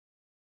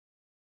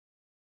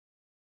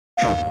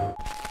Welcome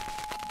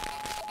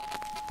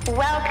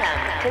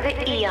to the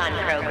Eon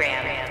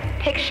program.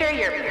 Picture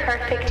your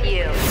perfect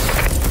you.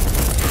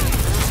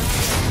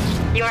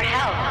 Your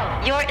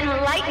health, your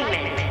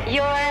enlightenment,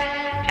 your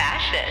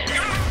fashion.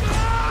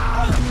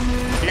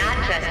 Not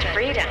just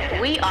freedom,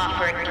 we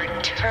offer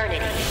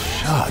eternity.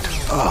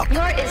 Shut up.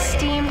 Your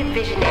esteemed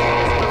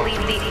visionaries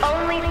believe the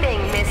only thing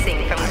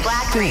missing from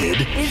Black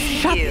Reach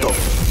is you.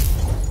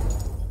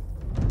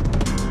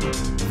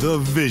 The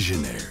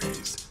Visionaries.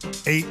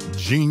 8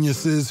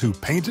 geniuses who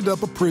painted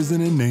up a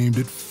prison and named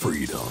it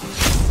freedom.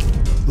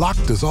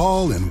 Locked us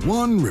all in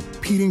one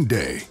repeating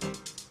day.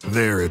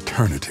 Their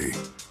eternity.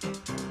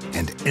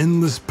 An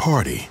endless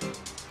party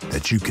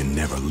that you can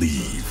never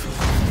leave.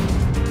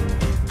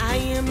 I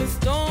am a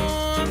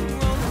storm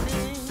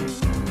rolling.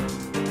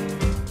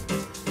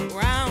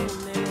 Round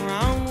and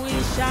round we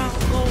shall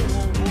go.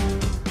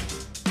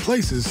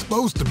 Place is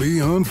supposed to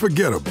be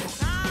unforgettable.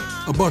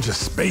 A bunch of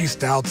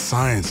spaced-out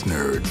science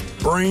nerds,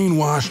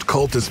 brainwashed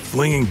cultists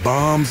flinging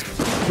bombs,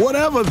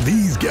 whatever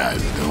these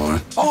guys are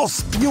doing, all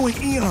spewing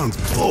Eon's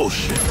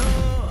bullshit.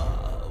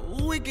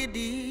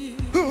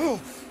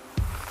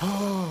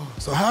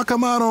 So how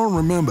come I don't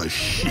remember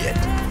shit?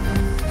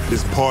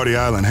 This Party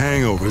Island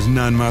hangover is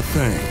none my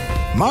thing.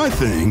 My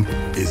thing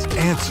is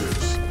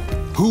answers.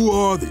 Who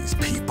are these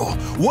people?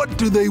 What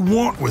do they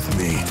want with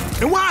me?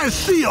 And why is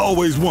she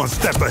always one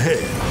step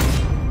ahead?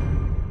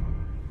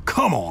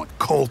 Come on,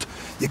 Colt.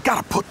 You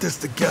gotta put this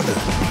together.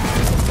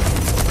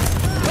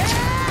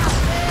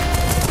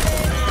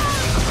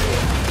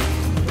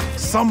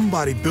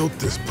 Somebody built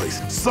this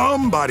place.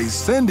 Somebody's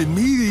sending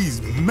me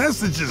these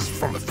messages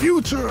from the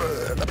future,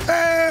 the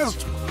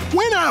past,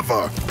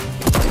 whenever.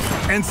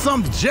 And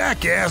some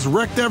jackass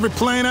wrecked every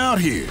plane out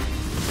here.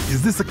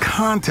 Is this a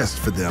contest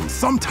for them?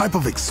 Some type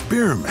of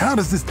experiment? How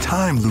does this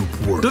time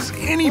loop work? Does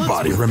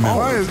anybody remember?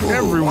 Why is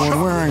everyone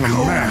wearing a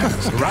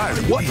mask?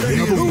 What the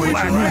hell is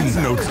Black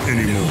notes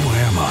anymore? Who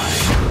am I?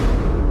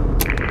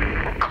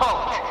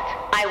 Colt,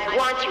 I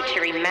want you to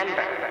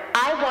remember.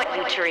 I want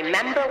you to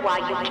remember why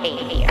you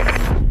came here.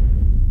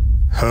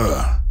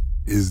 Huh.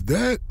 Is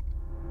that?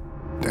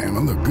 Damn, I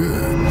look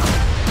good.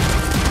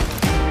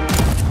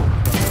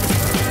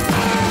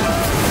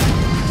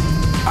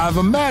 I've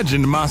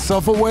imagined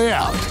myself a way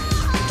out.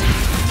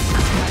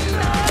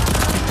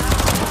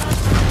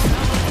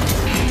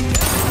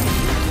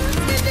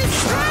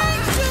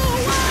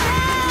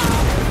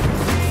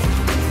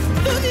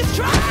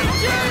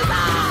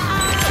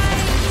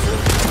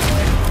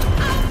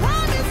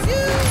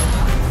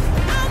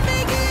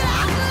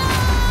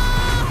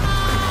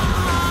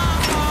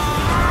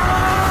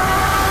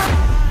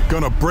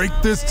 Gonna break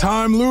this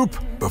time loop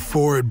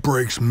before it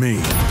breaks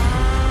me.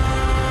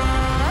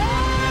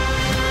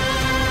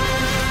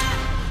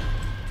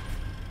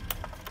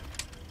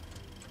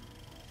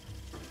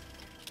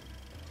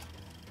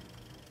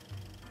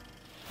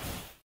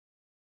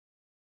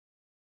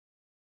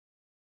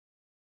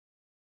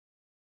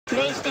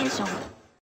 PlayStation